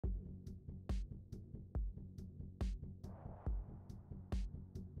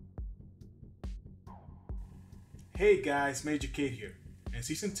Hey guys, Major Kid here, and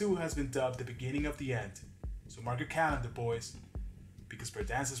Season 2 has been dubbed the beginning of the end. So mark your calendar, boys, because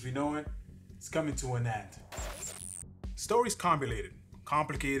Verdansk as we know it is coming to an end. Story's convoluted,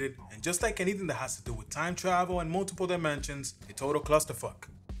 complicated, and just like anything that has to do with time travel and multiple dimensions, a total clusterfuck.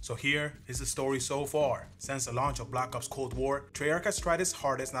 So here is the story so far. Since the launch of Black Ops Cold War, Treyarch has tried its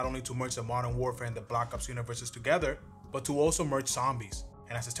hardest not only to merge the Modern Warfare and the Black Ops universes together, but to also merge zombies.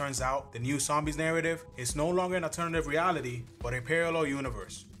 And as it turns out, the new zombies narrative is no longer an alternative reality, but a parallel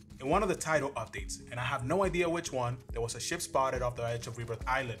universe. In one of the title updates, and I have no idea which one, there was a ship spotted off the edge of Rebirth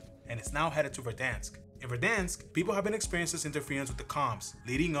Island, and it's now headed to Verdansk. In Verdansk, people have been experiencing this interference with the comms,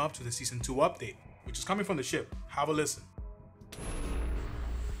 leading up to the Season 2 update, which is coming from the ship. Have a listen.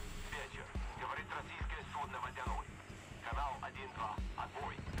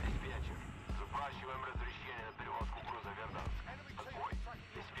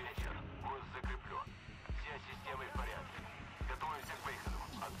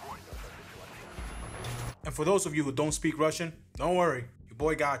 And for those of you who don't speak Russian, don't worry, your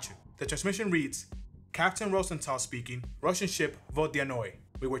boy got you. The transmission reads, Captain Rosenthal speaking, Russian ship Vodyanoi.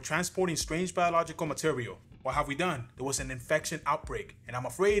 We were transporting strange biological material. What have we done? There was an infection outbreak, and I'm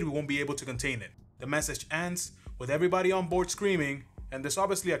afraid we won't be able to contain it. The message ends with everybody on board screaming, and there's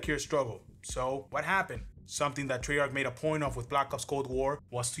obviously a clear struggle. So, what happened? Something that Treyarch made a point of with Black Ops Cold War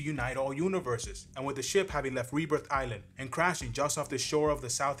was to unite all universes, and with the ship having left Rebirth Island and crashing just off the shore of the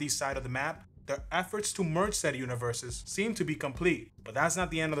southeast side of the map, their efforts to merge said universes seem to be complete, but that's not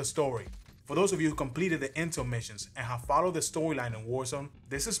the end of the story. For those of you who completed the intel missions and have followed the storyline in Warzone,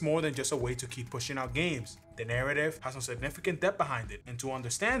 this is more than just a way to keep pushing out games. The narrative has some significant depth behind it, and to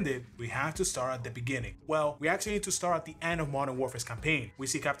understand it, we have to start at the beginning. Well, we actually need to start at the end of Modern Warfare's campaign. We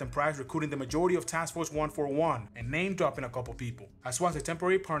see Captain Price recruiting the majority of Task Force 141 and name dropping a couple people, as well as a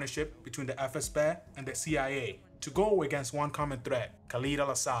temporary partnership between the FSB and the CIA to go against one common threat, Khalid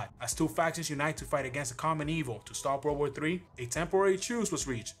al-Assad. As two factions unite to fight against a common evil to stop World War III, a temporary truce was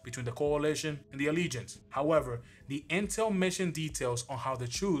reached between the Coalition and the Allegiance. However, the intel mission details on how the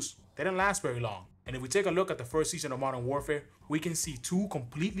truce didn't last very long. And if we take a look at the first season of Modern Warfare, we can see two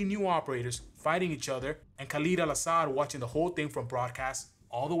completely new operators fighting each other and Khalid al-Assad watching the whole thing from broadcast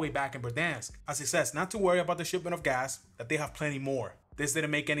all the way back in Verdansk. As he says not to worry about the shipment of gas, that they have plenty more. This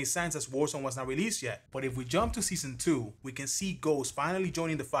didn't make any sense as Warzone was not released yet, but if we jump to Season 2, we can see Ghost finally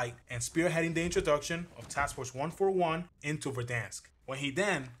joining the fight and spearheading the introduction of Task Force 141 into Verdansk, when he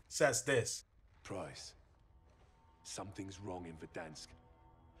then says this. Price, something's wrong in Verdansk.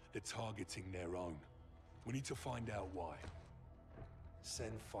 They're targeting their own. We need to find out why.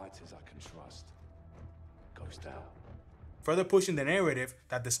 Send fighters I can trust. Ghost out. Further pushing the narrative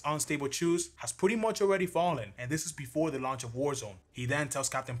that this unstable truce has pretty much already fallen, and this is before the launch of Warzone. He then tells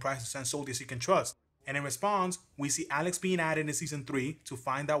Captain Price to send soldiers he can trust, and in response, we see Alex being added in Season 3 to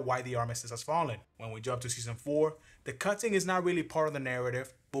find out why the armistice has fallen. When we jump to Season 4, the cutscene is not really part of the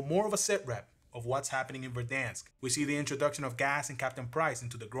narrative, but more of a sit rep of what's happening in Verdansk. We see the introduction of Gas and Captain Price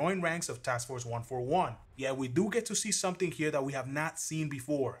into the growing ranks of Task Force 141. Yet we do get to see something here that we have not seen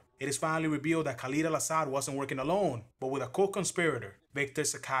before. It is finally revealed that Khalid al-Assad wasn't working alone, but with a co-conspirator, Viktor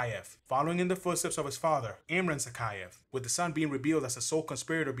Sakayev, following in the footsteps of his father, Imran Sakayev, with the son being revealed as the sole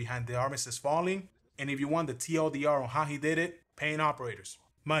conspirator behind the armistice falling. And if you want the TLDR on how he did it, paying operators.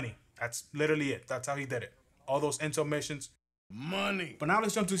 Money. That's literally it. That's how he did it. All those intel missions. Money. But now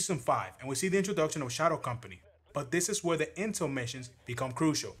let's jump to Season 5, and we see the introduction of Shadow Company. But this is where the intel missions become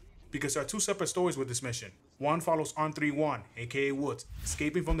crucial, because there are two separate stories with this mission. One follows ARM-31, aka Woods,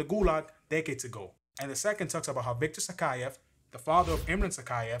 escaping from the Gulag decades ago. And the second talks about how Viktor Sakayev, the father of Imran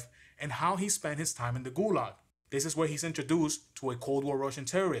Sakayev, and how he spent his time in the Gulag. This is where he's introduced to a Cold War Russian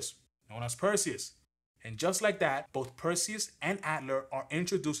terrorist, known as Perseus. And just like that, both Perseus and Adler are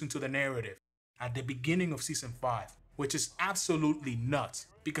introduced into the narrative at the beginning of Season 5. Which is absolutely nuts,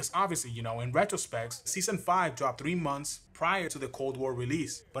 because obviously, in retrospect, Season 5 dropped 3 months prior to the Cold War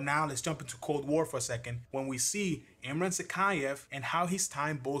release. But now let's jump into Cold War for a second, when we see Imran Sakayev and how he's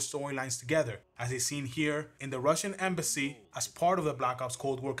tying both storylines together, as is seen here in the Russian embassy as part of the Black Ops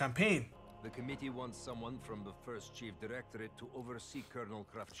Cold War campaign. The committee wants someone from the first Chief Directorate to oversee Colonel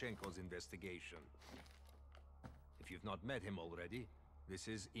Kravchenko's investigation. If you've not met him already, this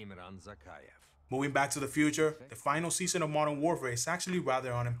is Imran Sakayev. Moving back to the future, the final season of Modern Warfare is actually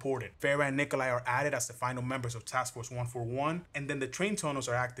rather unimportant. Farah and Nikolai are added as the final members of Task Force 141, and then the train tunnels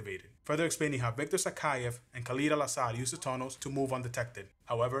are activated, further explaining how Viktor Sakayev and Khalid al-Assad use the tunnels to move undetected.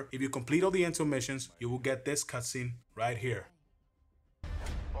 However, if you complete all the intel missions, you will get this cutscene right here.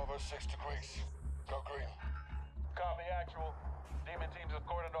 Over 6 degrees. Go green. Copy actual. Demon teams have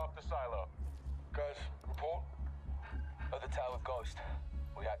cordoned off the silo. Guys, report. At the tower with Ghost.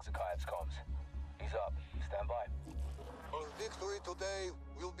 We hacked Zakayev's comms. He's up. Stand by. Our victory today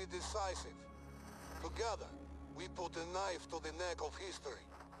will be decisive. Together, we put a knife to the neck of history.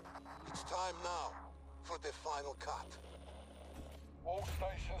 It's time now for the final cut. All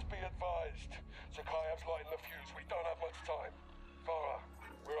stations be advised. Zakayev's lighting the fuse. We don't have much time. Farah,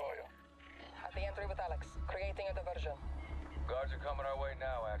 where are you? At the entry with Alex, creating a diversion. Guards are coming our way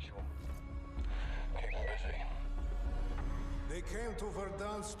now, actual. Keep busy. They came to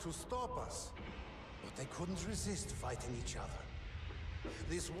Verdansk to stop us, but they couldn't resist fighting each other.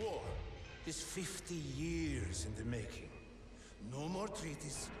 This war is 50 years in the making. No more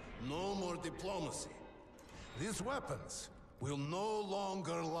treaties, no more diplomacy. These weapons will no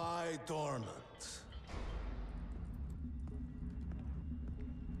longer lie dormant.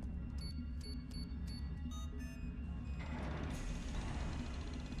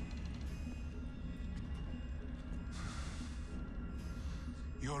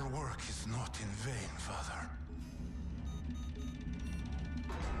 Your work is not in vain, Father.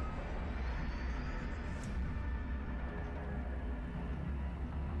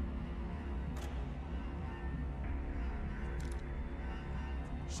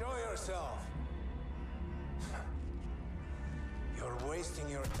 Show yourself. You're wasting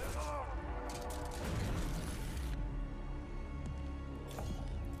your time.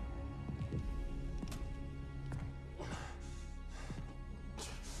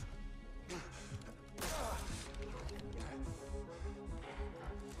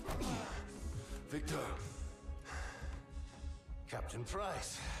 Victor. Captain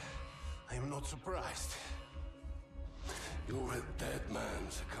Price, I am not surprised. You're a dead man,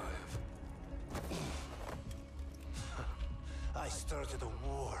 Zakhaev. I started a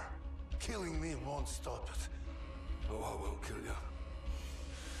war. Killing me won't stop it. Oh, I won't kill you.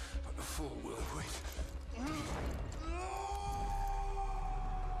 But the fool will. Wait.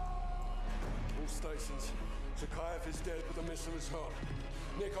 All stations. Zakhaev is dead, but the missile is hot.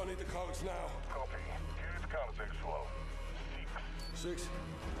 Nick, I need the codes now. Copy. Use countertextual. 6,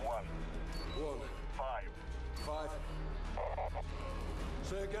 1, 1, 5. 5.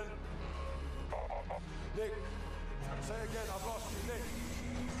 Say again. Nick. Say again, I've lost you, Nick.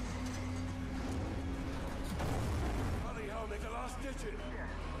 Bloody hell, Nick, the last digit. 7,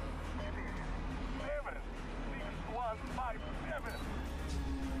 6, 1, 5, 7.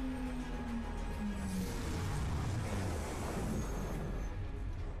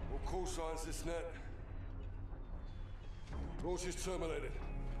 What call signs this net? Launch is terminated.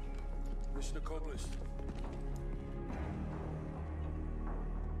 Mission accomplished.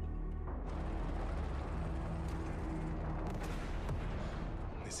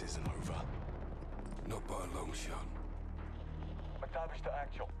 This isn't over. Not by a long shot. McTavish to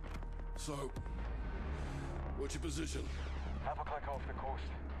actual. So, what's your position? Have a click off the coast.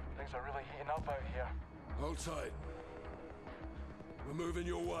 Things are really heating up out here. Hold tight. We're moving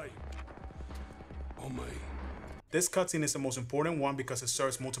your way. On me. This cutscene is the most important one because it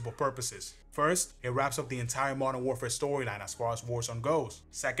serves multiple purposes. First, it wraps up the entire Modern Warfare storyline as far as Warzone goes.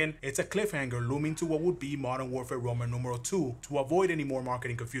 Second, it's a cliffhanger looming to what would be Modern Warfare Roman numeral 2 to avoid any more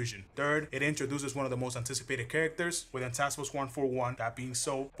marketing confusion. Third, it introduces one of the most anticipated characters within Task Force 141, that being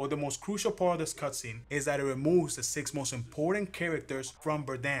so. But the most crucial part of this cutscene is that it removes the 6 most important characters from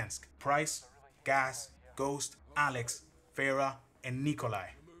Verdansk: Price, Gas, Ghost, Alex, Farah, and Nikolai,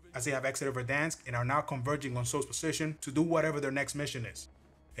 as they have exited Verdansk and are now converging on Soul's position to do whatever their next mission is.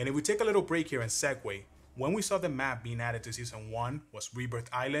 And if we take a little break here and segue, when we saw the map being added to Season 1 was Rebirth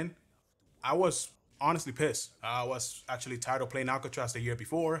Island, I was honestly pissed. I was actually tired of playing Alcatraz the year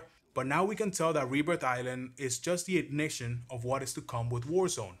before, but now we can tell that Rebirth Island is just the ignition of what is to come with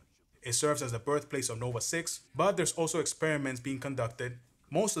Warzone. It serves as the birthplace of Nova 6, but there's also experiments being conducted,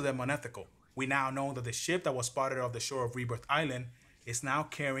 most of them unethical. We now know that the ship that was spotted off the shore of Rebirth Island is now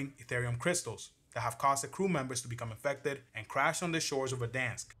carrying Ethereum crystals that have caused the crew members to become infected and crash on the shores of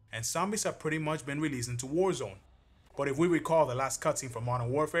Verdansk, and zombies have pretty much been released into Warzone. But if we recall the last cutscene from Modern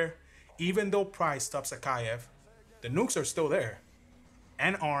Warfare, even though Price stops Zakhaev, the nukes are still there,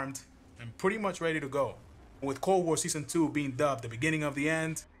 and armed, and pretty much ready to go. With Cold War Season 2 being dubbed the beginning of the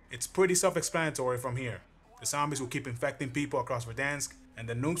end, it's pretty self-explanatory from here. The zombies will keep infecting people across Verdansk, and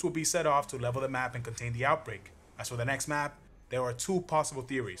the nukes will be set off to level the map and contain the outbreak. As for the next map, there are 2 possible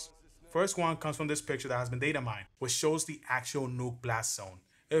theories. First one comes from this picture that has been data mined, which shows the actual nuke blast zone.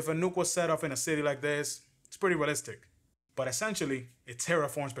 If a nuke was set off in a city like this, it's pretty realistic. But essentially, it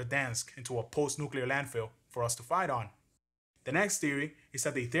terraforms Verdansk into a post-nuclear landfill for us to fight on. The next theory is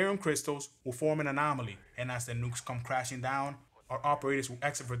that the Ethereum crystals will form an anomaly, and as the nukes come crashing down, our operators will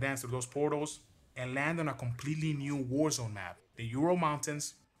exit Verdansk through those portals, and land on a completely new Warzone map, the Ural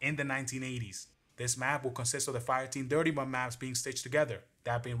Mountains in the 1980s. This map will consist of the Fireteam Dirty Bomb maps being stitched together,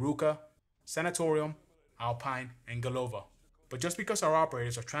 that being Ruka, Sanatorium, Alpine, and Galova. But just because our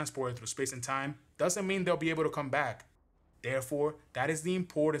operators are transported through space and time doesn't mean they'll be able to come back. Therefore, that is the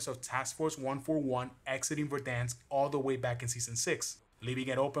importance of Task Force 141 exiting Verdansk all the way back in Season 6, leaving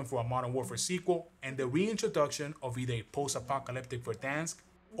it open for a Modern Warfare sequel and the reintroduction of either a post-apocalyptic Verdansk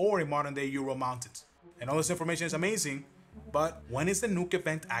or a modern-day Ural Mountains. And all this information is amazing, but when is the nuke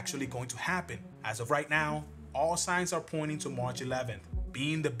event actually going to happen? As of right now, all signs are pointing to March 11th,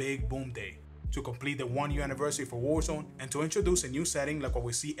 being the big boom day, to complete the 1-year anniversary for Warzone and to introduce a new setting like what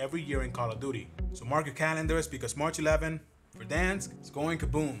we see every year in Call of Duty. So mark your calendars because March 11th, Verdansk is going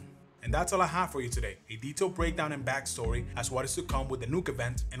kaboom. And that's all I have for you today, a detailed breakdown and backstory as what is to come with the nuke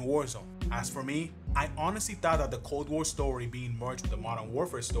event in Warzone. As for me, I honestly thought that the Cold War story being merged with the Modern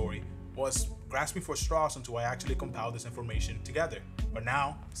Warfare story was grasping for straws until I actually compiled this information together. But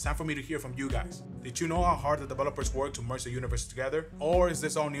now, it's time for me to hear from you guys. Did you know how hard the developers worked to merge the universe together? Or is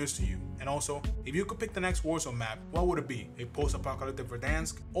this all news to you? And also, if you could pick the next Warzone map, what would it be? A post-apocalyptic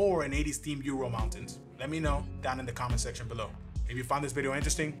Verdansk or an 80s themed Ural Mountains? Let me know down in the comment section below. If you found this video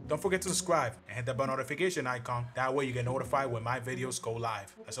interesting, don't forget to subscribe and hit that bell notification icon. That way you get notified when my videos go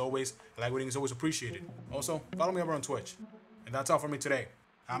live. As always, a like rating is always appreciated. Also, follow me over on Twitch. And that's all for me today.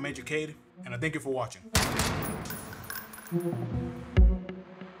 I'm Educated, and I thank you for watching.